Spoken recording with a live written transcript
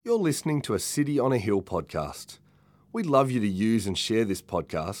You're listening to a City on a Hill podcast. We'd love you to use and share this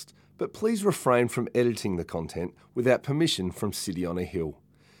podcast, but please refrain from editing the content without permission from City on a Hill.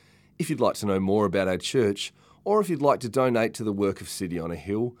 If you'd like to know more about our church, or if you'd like to donate to the work of City on a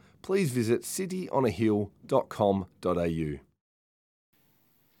Hill, please visit cityonahill.com.au.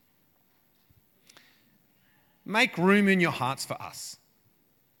 Make room in your hearts for us.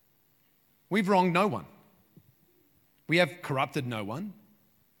 We've wronged no one. We have corrupted no one.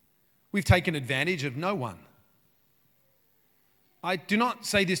 We've taken advantage of no one. I do not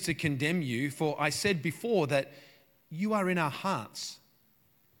say this to condemn you, for I said before that you are in our hearts,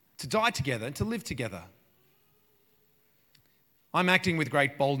 to die together and to live together. I'm acting with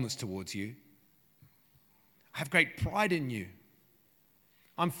great boldness towards you. I have great pride in you.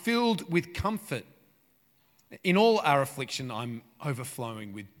 I'm filled with comfort. In all our affliction, I'm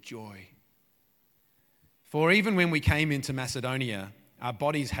overflowing with joy. For even when we came into Macedonia, our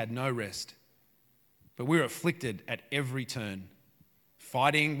bodies had no rest, but we were afflicted at every turn,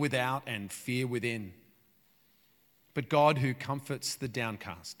 fighting without and fear within. But God, who comforts the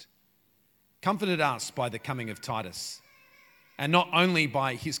downcast, comforted us by the coming of Titus, and not only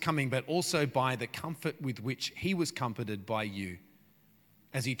by his coming, but also by the comfort with which he was comforted by you,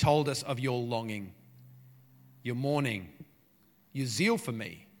 as he told us of your longing, your mourning, your zeal for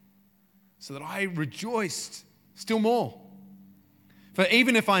me, so that I rejoiced still more. For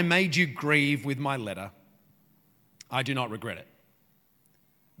even if I made you grieve with my letter, I do not regret it.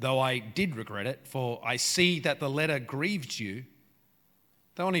 Though I did regret it, for I see that the letter grieved you,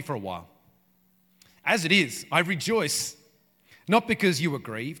 though only for a while. As it is, I rejoice, not because you were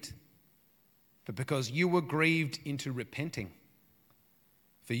grieved, but because you were grieved into repenting.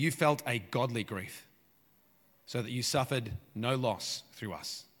 For you felt a godly grief, so that you suffered no loss through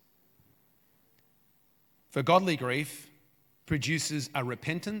us. For godly grief produces a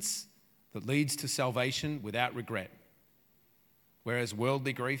repentance that leads to salvation without regret, whereas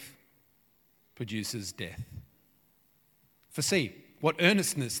worldly grief produces death. For see, what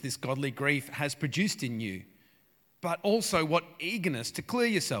earnestness this godly grief has produced in you, but also what eagerness to clear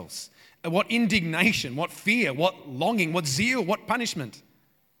yourselves, and what indignation, what fear, what longing, what zeal, what punishment.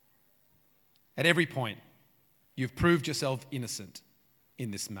 At every point, you've proved yourself innocent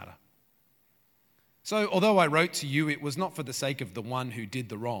in this matter. So, although I wrote to you, it was not for the sake of the one who did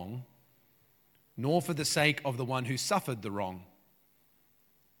the wrong, nor for the sake of the one who suffered the wrong,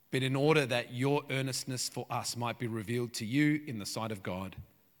 but in order that your earnestness for us might be revealed to you in the sight of God.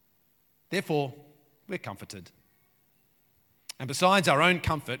 Therefore, we're comforted. And besides our own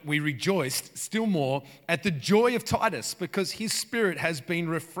comfort, we rejoiced still more at the joy of Titus, because his spirit has been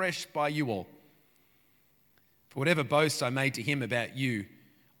refreshed by you all. For whatever boast I made to him about you,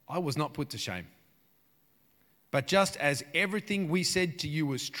 I was not put to shame. But just as everything we said to you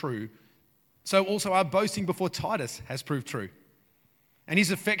was true, so also our boasting before Titus has proved true. And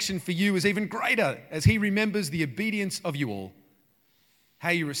his affection for you is even greater as he remembers the obedience of you all,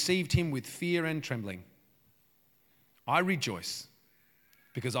 how you received him with fear and trembling. I rejoice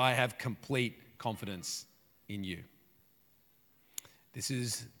because I have complete confidence in you. This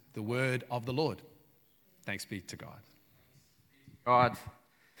is the word of the Lord. Thanks be to God. God,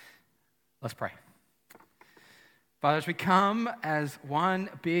 let's pray. Father, as we come as one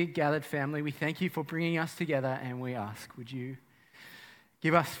big gathered family, we thank you for bringing us together, and we ask, would you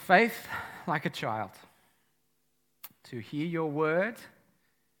give us faith like a child to hear your word,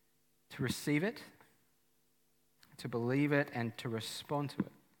 to receive it, to believe it, and to respond to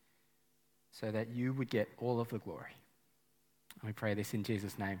it, so that you would get all of the glory. And we pray this in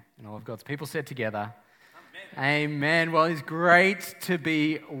Jesus' name. And all of God's people said together, Amen. Well, it's great to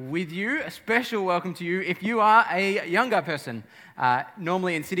be with you. A special welcome to you if you are a younger person.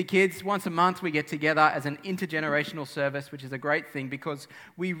 Normally in City Kids, once a month we get together as an intergenerational service, which is a great thing because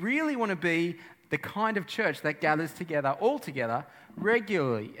we really want to be the kind of church that gathers together, all together,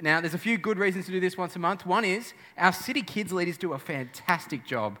 regularly. Now, there's a few good reasons to do this once a month. One is our City Kids leaders do a fantastic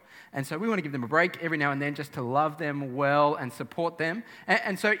job. And so we want to give them a break every now and then just to love them well and support them.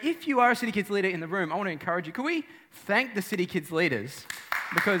 And so if you are a City Kids leader in the room, I want to encourage you, could we thank the City Kids leaders?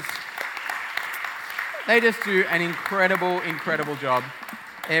 Because they just do an incredible job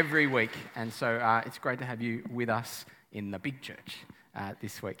every week. And so it's great to have you with us in the big church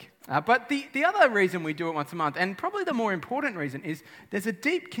this week. But the other reason we do it once a month, and probably the more important reason, is there's a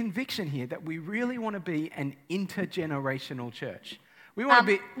deep conviction here that we really want to be an intergenerational church. We want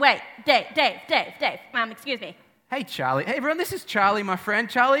to be... Wait, Dave, excuse me. Hey, Charlie. Hey, everyone, this is Charlie, my friend.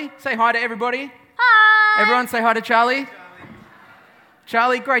 Charlie, say hi to everybody. Hi! Everyone say hi to Charlie.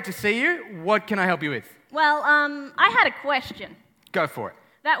 Charlie, great to see you. What can I help you with? Well, I had a question. Go for it.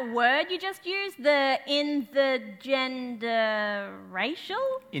 That word you just used, the intergenerational?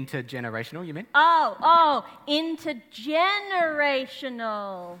 Intergenerational, you mean? Oh,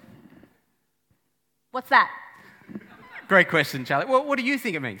 intergenerational. What's that? Great question, Charlie. Well, what do you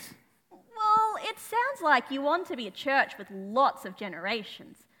think it means? Well, it sounds like you want to be a church with lots of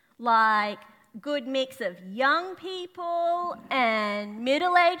generations, like good mix of young people and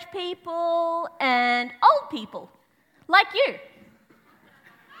middle-aged people and old people, like you.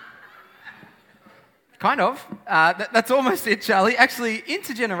 Kind of. That's almost it, Charlie. Actually,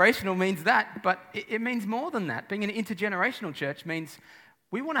 intergenerational means that, but it means more than that. Being an intergenerational church means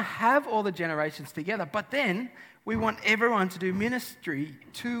we want to have all the generations together, but then we want everyone to do ministry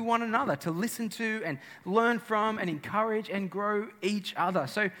to one another, to listen to and learn from and encourage and grow each other.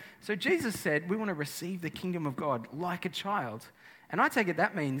 So Jesus said we want to receive the kingdom of God like a child. And I take it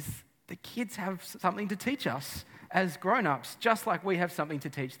that means the kids have something to teach us as grown-ups, just like we have something to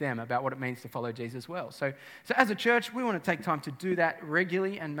teach them about what it means to follow Jesus well. So as a church, we want to take time to do that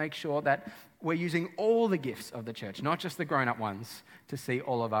regularly and make sure that we're using all the gifts of the church, not just the grown-up ones, to see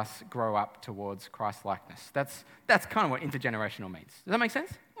all of us grow up towards Christ-likeness. That's kind of what intergenerational means. Does that make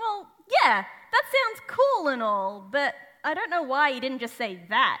sense? Well, yeah, that sounds cool and all, but I don't know why you didn't just say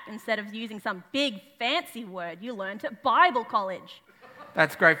that instead of using some big fancy word you learned at Bible college.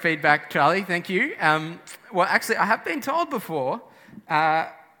 That's great feedback, Charlie. Thank you. Well, actually, I have been told before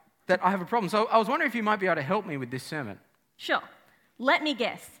that I have a problem. So I was wondering if you might be able to help me with this sermon. Sure. Let me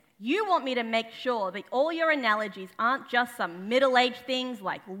guess. You want me to make sure that all your analogies aren't just some middle-aged things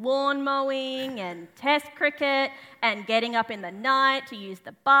like lawn mowing and test cricket and getting up in the night to use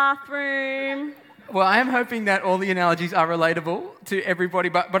the bathroom. Well, I am hoping that all the analogies are relatable to everybody,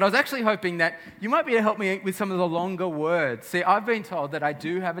 but I was actually hoping that you might be able to help me with some of the longer words. See, I've been told that I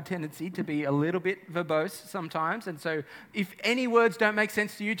do have a tendency to be a little bit verbose sometimes, and so if any words don't make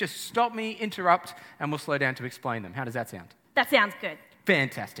sense to you, just stop me, interrupt, and we'll slow down to explain them. How does that sound? That sounds good.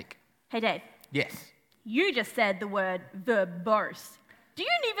 Fantastic. Hey, Dave. Yes. You just said the word verbose. Do you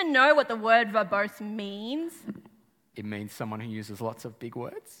even know what the word verbose means? It means someone who uses lots of big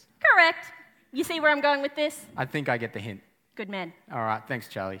words. Correct. You see where I'm going with this? I think I get the hint. Good man. All right, thanks,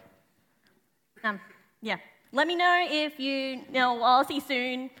 Charlie. Yeah. Let me know if I'll see you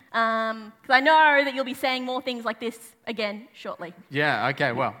soon, because I know that you'll be saying more things like this again shortly. Yeah,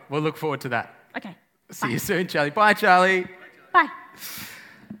 okay, well, we'll look forward to that. Okay. See you soon, Charlie. Bye, Charlie. Bye.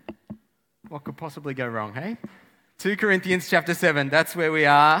 What could possibly go wrong, hey? 2 Corinthians chapter 7, that's where we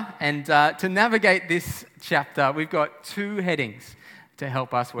are. And to navigate this chapter, we've got 2 headings to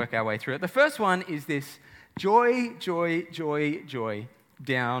help us work our way through it. The first one is this: joy, joy, joy, joy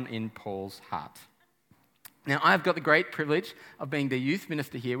down in Paul's heart. Now, I've got the great privilege of being the youth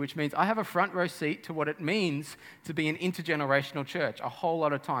minister here, which means I have a front row seat to what it means to be an intergenerational church a whole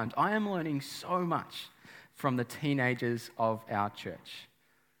lot of times. I am learning so much from the teenagers of our church.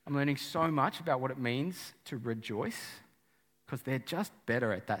 I'm learning so much about what it means to rejoice, because they're just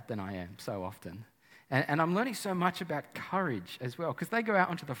better at that than I am so often. And I'm learning so much about courage as well, because they go out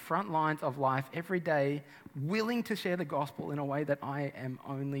onto the front lines of life every day, willing to share the gospel in a way that I am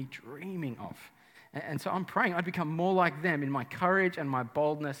only dreaming of. And so I'm praying I'd become more like them in my courage and my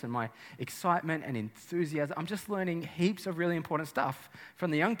boldness and my excitement and enthusiasm. I'm just learning heaps of really important stuff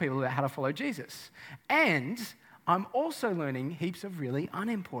from the young people about how to follow Jesus. And I'm also learning heaps of really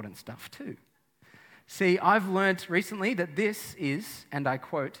unimportant stuff too. See, I've learned recently that this is, and I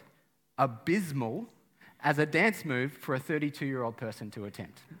quote, abysmal as a dance move for a 32-year-old person to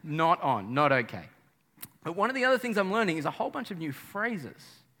attempt. Not on, not okay. But one of the other things I'm learning is a whole bunch of new phrases.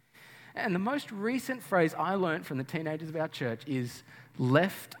 And the most recent phrase I learned from the teenagers of our church is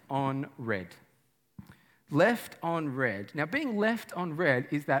left on red. Left on red. Now, being left on red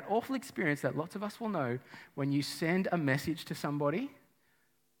is that awful experience that lots of us will know when you send a message to somebody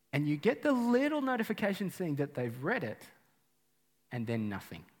and you get the little notification saying that they've read it and then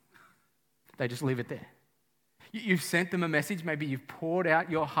nothing. They just leave it there. You've sent them a message, maybe you've poured out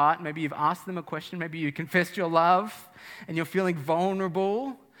your heart, maybe you've asked them a question, maybe you confessed your love and you're feeling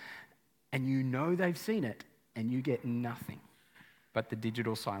vulnerable and you know they've seen it and you get nothing but the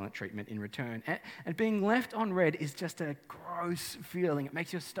digital silent treatment in return. And being left on red is just a gross feeling. It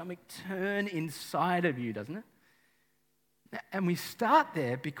makes your stomach turn inside of you, doesn't it? And we start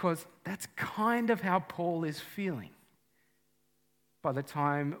there because that's kind of how Paul is feeling by the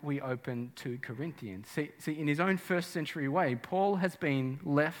time we open 2 Corinthians. See, in his own first century way, Paul has been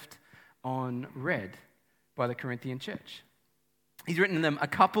left on red by the Corinthian church. He's written them a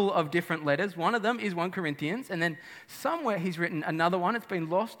couple of different letters. One of them is 1 Corinthians, and then somewhere he's written another one. It's been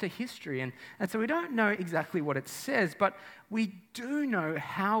lost to history, and so we don't know exactly what it says, but we do know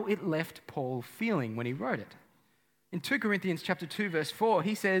how it left Paul feeling when he wrote it. In 2 Corinthians chapter 2, verse 4,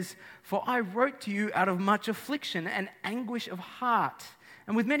 he says, "For I wrote to you out of much affliction and anguish of heart,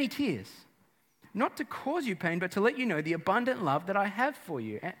 and with many tears, not to cause you pain, but to let you know the abundant love that I have for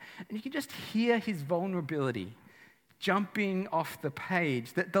you." And you can just hear his vulnerability jumping off the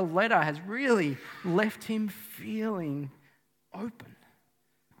page, that the letter has really left him feeling open,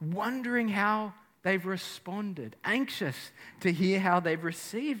 wondering how they've responded, anxious to hear how they've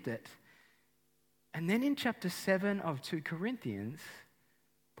received it. And then in chapter 7 of 2 Corinthians,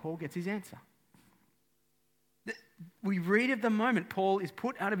 Paul gets his answer. We read of the moment Paul is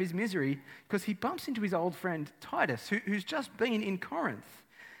put out of his misery because he bumps into his old friend Titus, who's just been in Corinth.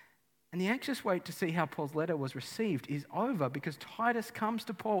 And the anxious wait to see how Paul's letter was received is over because Titus comes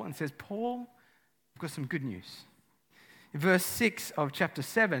to Paul and says, "Paul, I've got some good news." In verse 6 of chapter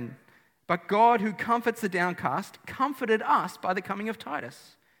 7, "But God, who comforts the downcast, comforted us by the coming of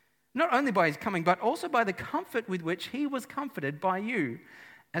Titus. Not only by his coming, but also by the comfort with which he was comforted by you,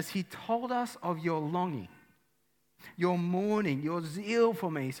 as he told us of your longing, your mourning, your zeal for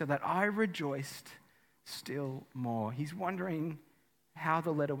me, so that I rejoiced still more." He's wondering how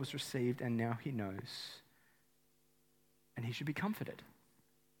the letter was received, and now he knows. And he should be comforted.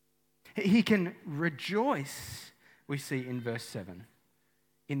 He can rejoice, we see in verse 7,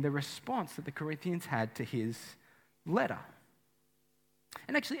 in the response that the Corinthians had to his letter.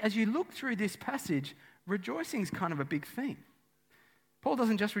 And actually, as you look through this passage, rejoicing is kind of a big theme. Paul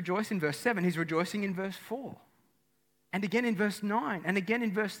doesn't just rejoice in verse 7, he's rejoicing in verse 4. And again in verse 9, and again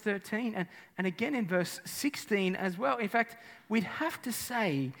in verse 13, and again in verse 16 as well. In fact, we'd have to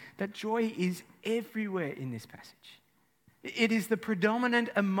say that joy is everywhere in this passage. It is the predominant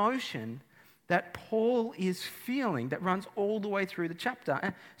emotion that Paul is feeling that runs all the way through the chapter.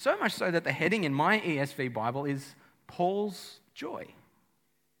 And so much so that the heading in my ESV Bible is Paul's joy.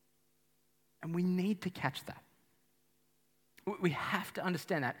 And we need to catch that. We have to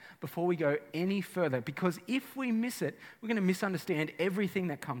understand that before we go any further, because if we miss it, we're going to misunderstand everything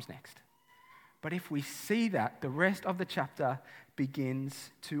that comes next. But if we see that, the rest of the chapter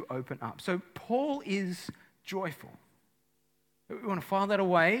begins to open up. So Paul is joyful. We want to file that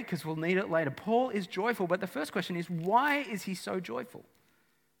away because we'll need it later. Paul is joyful, but the first question is, why is he so joyful?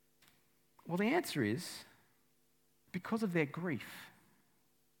 Well, the answer is because of their grief.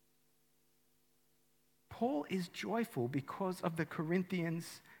 Paul is joyful because of the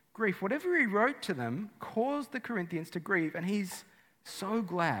Corinthians' grief. Whatever he wrote to them caused the Corinthians to grieve, and he's so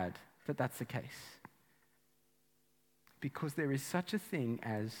glad that that's the case. Because there is such a thing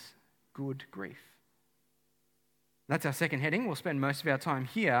as good grief. That's our second heading. We'll spend most of our time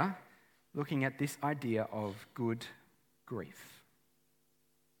here looking at this idea of good grief.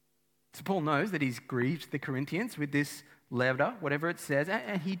 So Paul knows that he's grieved the Corinthians with this letter, whatever it says,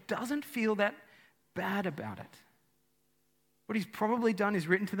 and he doesn't feel that bad about it. What he's probably done is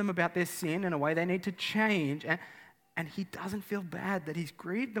written to them about their sin and a way they need to change, and he doesn't feel bad that he's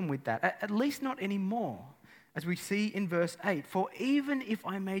grieved them with that, at least not anymore, as we see in verse 8. "For even if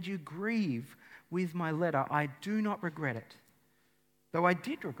I made you grieve with my letter, I do not regret it, though I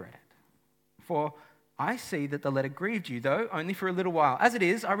did regret it. For I see that the letter grieved you, though only for a little while. As it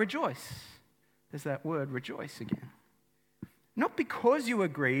is, I rejoice." There's that word, rejoice, again. "Not because you were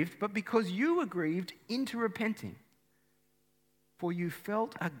grieved, but because you were grieved into repenting. For you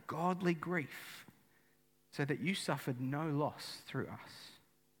felt a godly grief, so that you suffered no loss through us."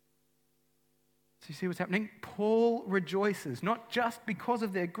 So you see what's happening? Paul rejoices, not just because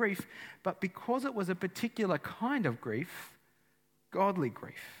of their grief, but because it was a particular kind of grief, godly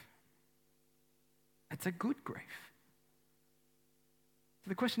grief. It's a good grief. So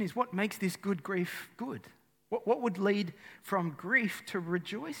the question is, what makes this good grief good? What would lead from grief to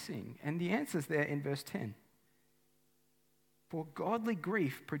rejoicing? And the answer's there in verse 10. "For godly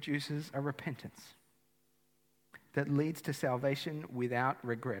grief produces a repentance that leads to salvation without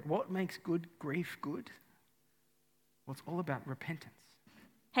regret." What makes good grief good? Well, it's all about repentance.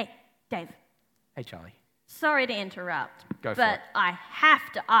 Hey, Dave. Hey, Charlie. Sorry to interrupt, Go for but it. I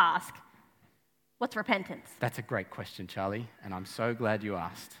have to ask, what's repentance? That's a great question, Charlie, and I'm so glad you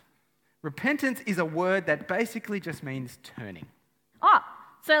asked. Repentance is a word that basically just means turning. Oh,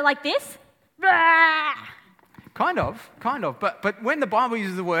 so like this? Blah! Kind of. But when the Bible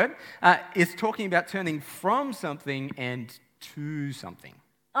uses the word, it's talking about turning from something and to something.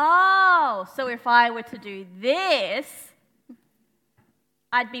 Oh, so if I were to do this,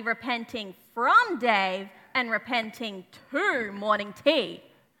 I'd be repenting from Dave, and repenting to morning tea.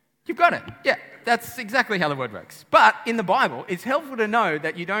 You've got it. Yeah, that's exactly how the word works. But in the Bible, it's helpful to know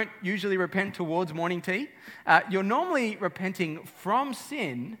that you don't usually repent towards morning tea. You're normally repenting from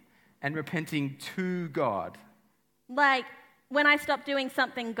sin and repenting to God. Like when I stop doing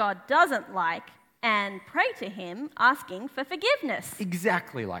something God doesn't like and pray to him asking for forgiveness.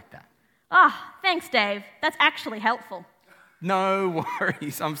 Exactly like that. Thanks, Dave. That's actually helpful. No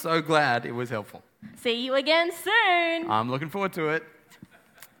worries. I'm so glad it was helpful. See you again soon. I'm looking forward to it.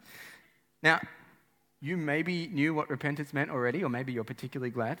 Now, you maybe knew what repentance meant already, or maybe you're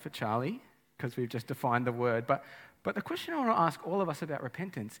particularly glad for Charlie, because we've just defined the word. But the question I want to ask all of us about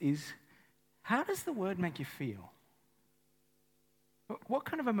repentance is, how does the word make you feel? What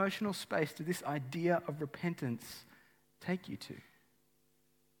kind of emotional space did this idea of repentance take you to?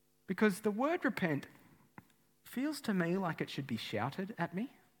 Because the word repent feels to me like it should be shouted at me.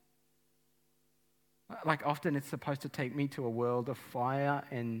 Like often it's supposed to take me to a world of fire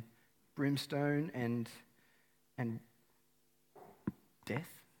and brimstone and death,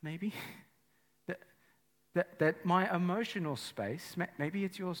 maybe. that my emotional space, maybe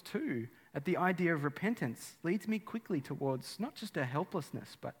it's yours too, at the idea of repentance leads me quickly towards not just a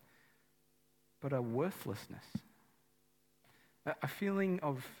helplessness, but a worthlessness. A feeling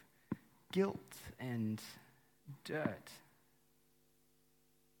of guilt and dirt.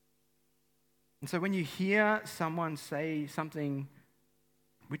 And so when you hear someone say something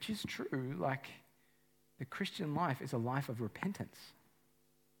which is true, like the Christian life is a life of repentance,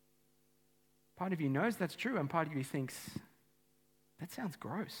 part of you knows that's true, and part of you thinks, that sounds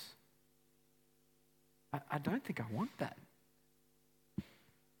gross. I don't think I want that.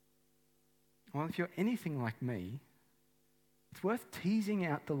 Well, if you're anything like me, it's worth teasing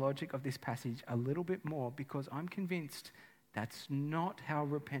out the logic of this passage a little bit more, because I'm convinced that's not how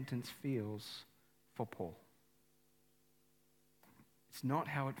repentance feels for Paul. It's not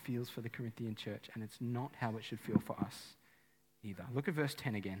how it feels for the Corinthian church, and it's not how it should feel for us either. Look at verse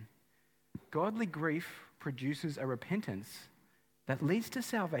 10 again. Godly grief produces a repentance that leads to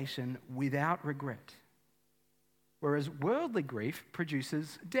salvation without regret, whereas worldly grief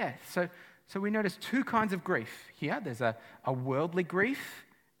produces death. So we notice two kinds of grief here. There's a worldly grief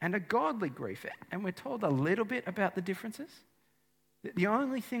and a godly grief, and we're told a little bit about the differences. The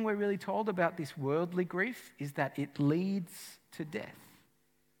only thing we're really told about this worldly grief is that it leads to death.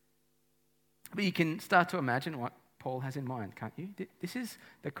 But you can start to imagine what Paul has in mind, can't you? This is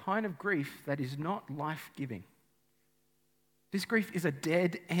the kind of grief that is not life-giving. This grief is a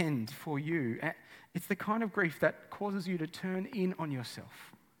dead end for you. It's the kind of grief that causes you to turn in on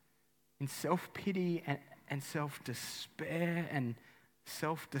yourself in self-pity and self-despair and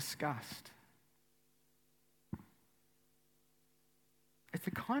self-disgust. It's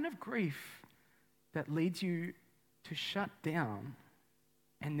the kind of grief that leads you to shut down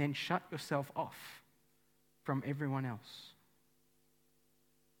and then shut yourself off from everyone else.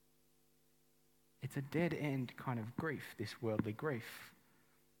 It's a dead-end kind of grief, this worldly grief.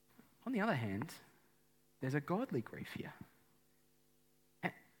 On the other hand, there's a godly grief here.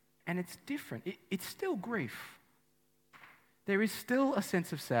 And it's different. It's still grief. There is still a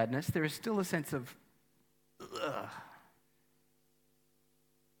sense of sadness. There is still a sense of, ugh.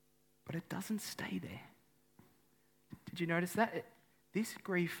 But it doesn't stay there. Did you notice that? This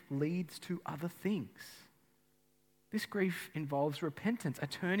grief leads to other things. This grief involves repentance, a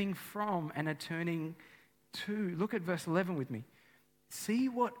turning from and a turning to. Look at verse 11 with me. See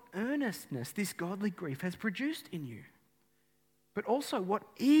what earnestness this godly grief has produced in you. But also what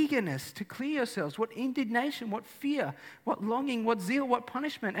eagerness to clear yourselves, what indignation, what fear, what longing, what zeal, what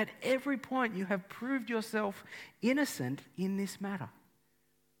punishment. At every point you have proved yourself innocent in this matter.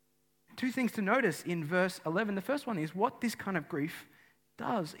 Two things to notice in verse 11. The first one is what this kind of grief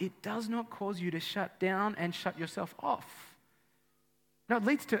does. It does not cause you to shut down and shut yourself off. No, it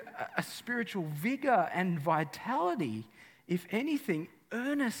leads to a spiritual vigor and vitality. If anything,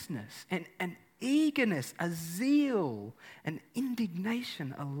 earnestness and eagerness, a zeal, an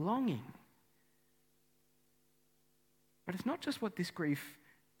indignation, a longing. But it's not just what this grief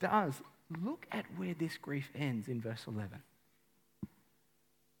does. Look at where this grief ends in verse 11.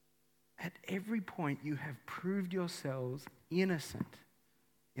 At every point you have proved yourselves innocent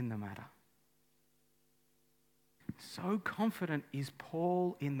in the matter. So confident is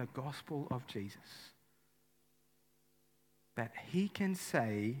Paul in the gospel of Jesus that he can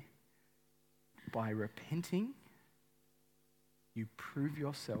say, by repenting, you prove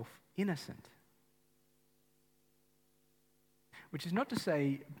yourself innocent. Which is not to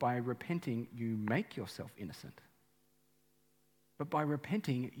say by repenting you make yourself innocent. But by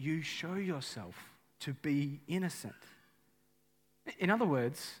repenting, you show yourself to be innocent. In other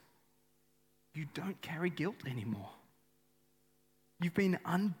words, you don't carry guilt anymore. You've been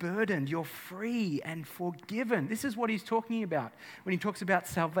unburdened. You're free and forgiven. This is what he's talking about when he talks about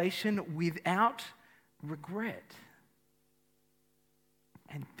salvation without regret.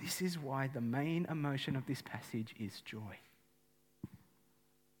 And this is why the main emotion of this passage is joy.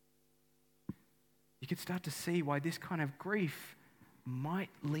 You can start to see why this kind of grief might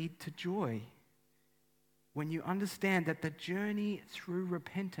lead to joy when you understand that the journey through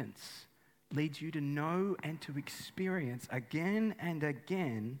repentance leads you to know and to experience again and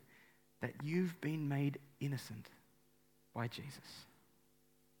again that you've been made innocent by Jesus.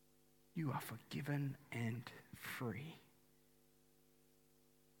 You are forgiven and free.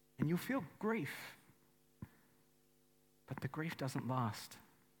 And you'll feel grief, but the grief doesn't last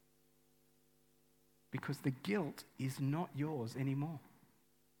because the guilt is not yours anymore.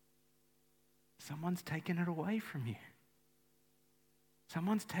 Someone's taken it away from you.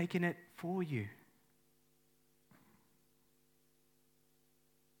 Someone's taken it for you.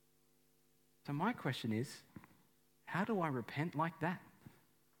 So my question is, how do I repent like that?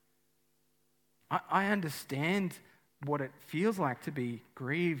 I understand what it feels like to be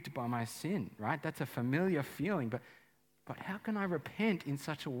grieved by my sin, right? That's a familiar feeling, but how can I repent in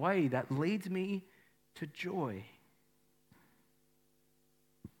such a way that leads me to joy?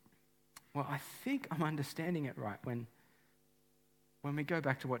 Well, I think I'm understanding it right when we go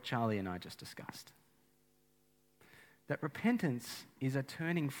back to what Charlie and I just discussed. That repentance is a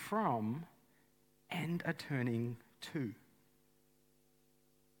turning from and a turning to.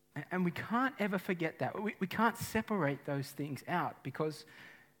 And we can't ever forget that. We can't separate those things out because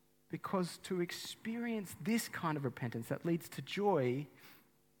to experience this kind of repentance that leads to joy,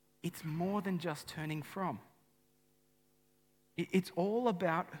 it's more than just turning from. It's all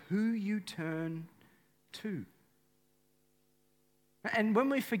about who you turn to. And when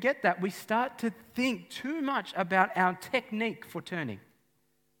we forget that, we start to think too much about our technique for turning.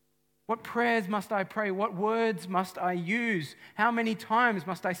 What prayers must I pray? What words must I use? How many times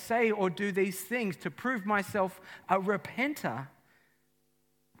must I say or do these things to prove myself a repenter?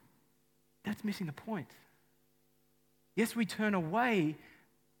 That's missing the point. Yes, we turn away,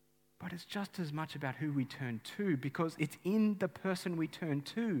 but it's just as much about who we turn to, because it's in the person we turn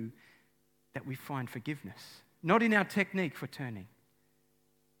to that we find forgiveness, not in our technique for turning.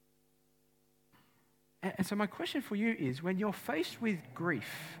 And so my question for you is, when you're faced with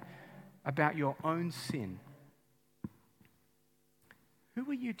grief about your own sin, who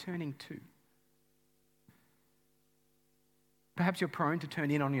are you turning to? Perhaps you're prone to turn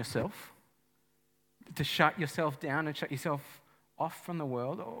in on yourself, to shut yourself down and shut yourself off from the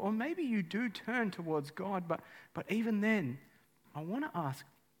world. Or maybe you do turn towards God, but even then, I want to ask,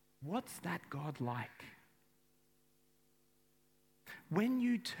 what's that God like? When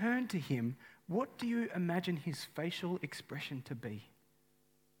you turn to him, what do you imagine his facial expression to be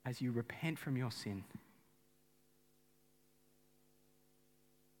as you repent from your sin?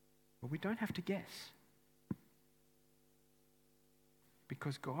 Well, we don't have to guess,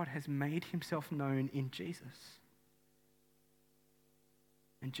 because God has made himself known in Jesus.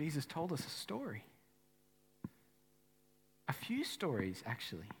 And Jesus told us a story. A few stories,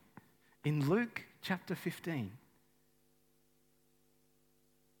 actually. In Luke chapter 15,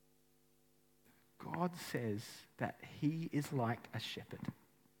 God says that he is like a shepherd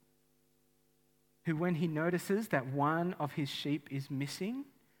who, when he notices that one of his sheep is missing,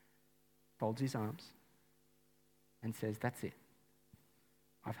 folds his arms and says, "That's it.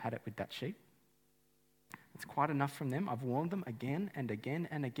 I've had it with that sheep. It's quite enough from them. I've warned them again and again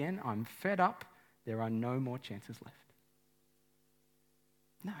and again. I'm fed up. There are no more chances left."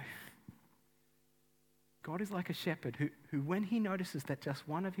 No. God is like a shepherd who, when he notices that just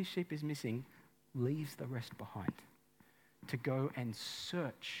one of his sheep is missing, leaves the rest behind to go and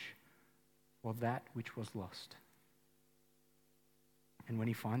search for that which was lost. And when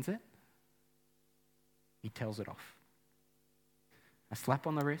he finds it, he tells it off. A slap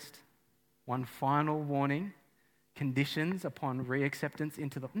on the wrist, one final warning, conditions upon reacceptance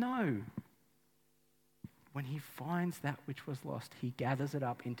into the... No. When he finds that which was lost, he gathers it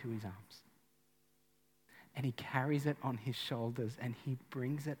up into his arms. And he carries it on his shoulders and he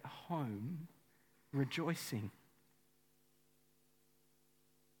brings it home rejoicing.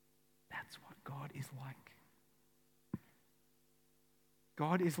 That's what God is like.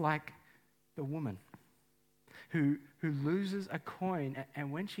 God is like the woman who loses a coin,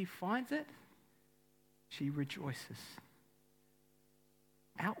 and when she finds it, she rejoices.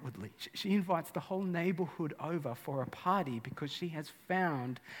 outwardly. She invites the whole neighborhood over for a party because she has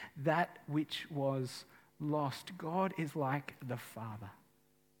found that which was lost. God is like the Father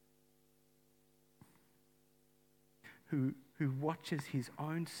who watches his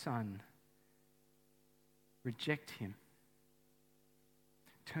own son reject him,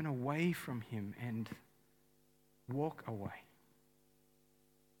 turn away from him, and walk away.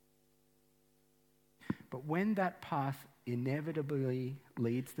 But when that path inevitably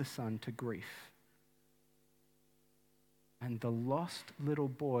leads the son to grief, and the lost little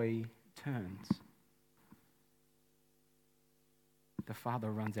boy turns, the father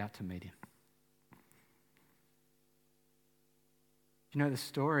runs out to meet him. If you know the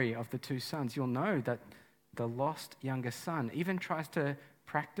story of the two sons, you'll know that the lost younger son even tries to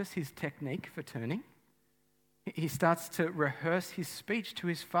practice his technique for turning. He starts to rehearse his speech to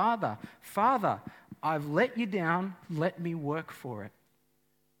his father. Father, I've let you down. Let me work for it.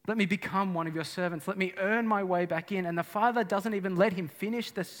 Let me become one of your servants. Let me earn my way back in. And the father doesn't even let him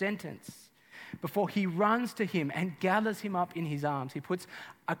finish the sentence before he runs to him and gathers him up in his arms. He puts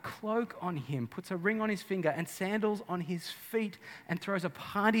a cloak on him, puts a ring on his finger and sandals on his feet, and throws a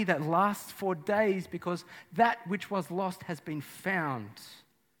party that lasts for days because that which was lost has been found.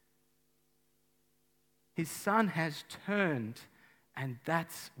 His son has turned, and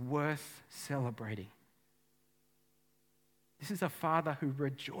that's worth celebrating. This is a father who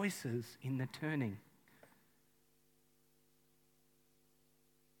rejoices in the turning.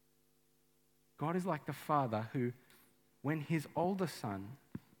 God is like the father who, when his older son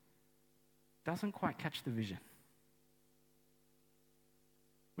doesn't quite catch the vision,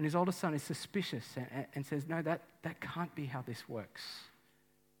 when his older son is suspicious and says, no, that can't be how this works.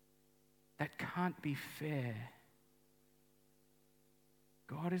 That can't be fair.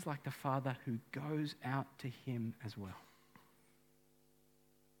 God is like the father who goes out to him as well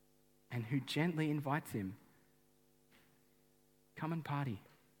and who gently invites him, come and party.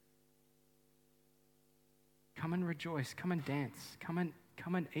 Come and rejoice, come and dance, come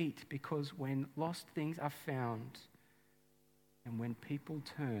and eat, because when lost things are found and when people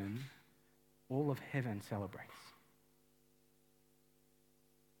turn, all of heaven celebrates.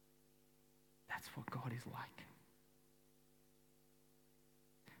 That's what God is like.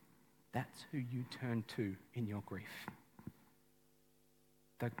 That's who you turn to in your grief.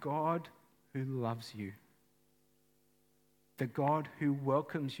 The God who loves you. The God who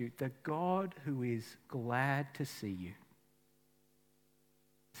welcomes you. The God who is glad to see you.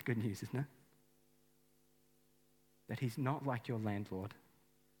 It's good news, isn't it? That he's not like your landlord,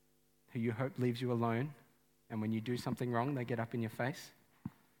 who you hope leaves you alone, and when you do something wrong, they get up in your face.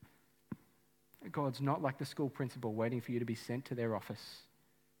 God's not like the school principal waiting for you to be sent to their office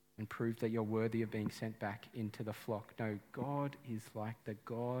and prove that you're worthy of being sent back into the flock. No, God is like the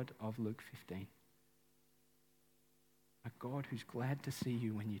God of Luke 15. A God who's glad to see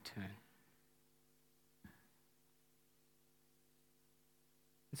you when you turn.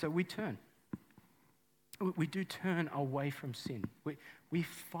 And so we turn. We do turn away from sin. We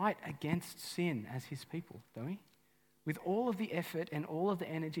fight against sin as his people, don't we? With all of the effort and all of the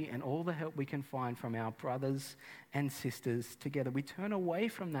energy and all the help we can find from our brothers and sisters together. We turn away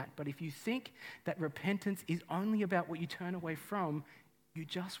from that. But if you think that repentance is only about what you turn away from, you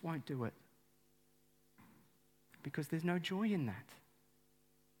just won't do it. Because there's no joy in that.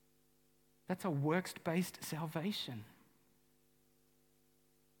 That's a works-based salvation.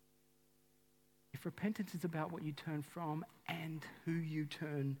 If repentance is about what you turn from and who you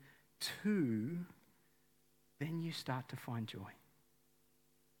turn to, then you start to find joy.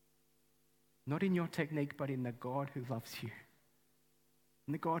 Not in your technique, but in the God who loves you.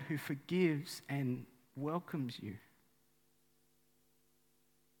 In the God who forgives and welcomes you.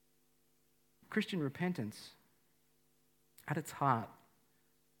 Christian repentance, at its heart,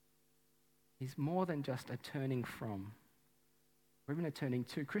 is more than just a turning from, or even a turning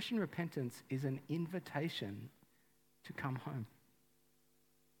to. Christian repentance is an invitation to come home.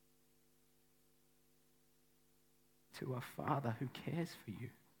 To a Father who cares for you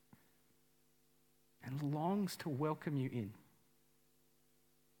and longs to welcome you in.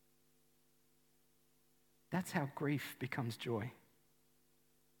 That's how grief becomes joy.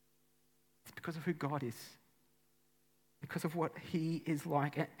 It's because of who God is, because of what he is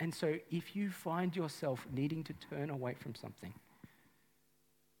like. And so if you find yourself needing to turn away from something,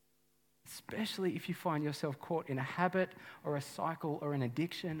 especially if you find yourself caught in a habit or a cycle or an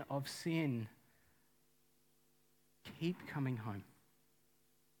addiction of sin, keep coming home.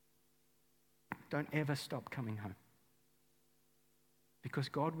 Don't ever stop coming home. because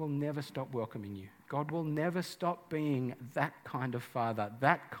God will never stop welcoming you. God will never stop being that kind of father,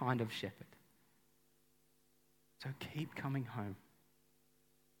 that kind of shepherd. So keep coming home.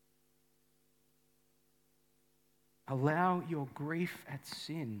 Allow your grief at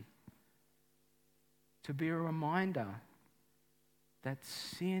sin to be a reminder that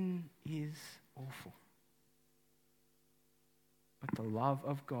sin is awful, but the love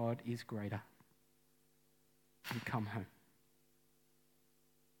of God is greater. And come home.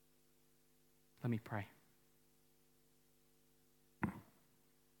 Let me pray.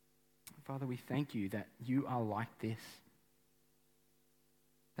 Father, we thank you that you are like this.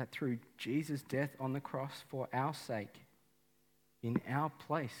 That through Jesus' death on the cross for our sake, in our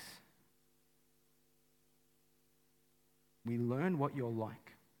place, we learn what you're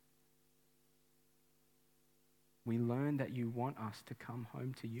like. We learn that you want us to come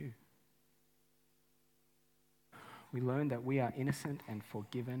home to you. We learn that we are innocent and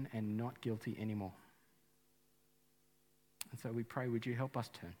forgiven and not guilty anymore. And so we pray, would you help us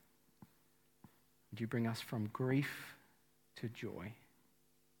turn? Would you bring us from grief to joy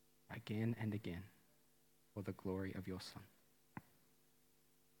again and again for the glory of your Son?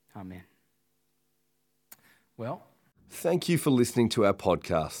 Amen. Well, thank you for listening to our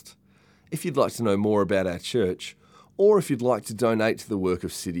podcast. If you'd like to know more about our church, or if you'd like to donate to the work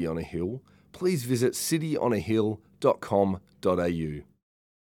of City on a Hill, please visit cityonahill.com.au.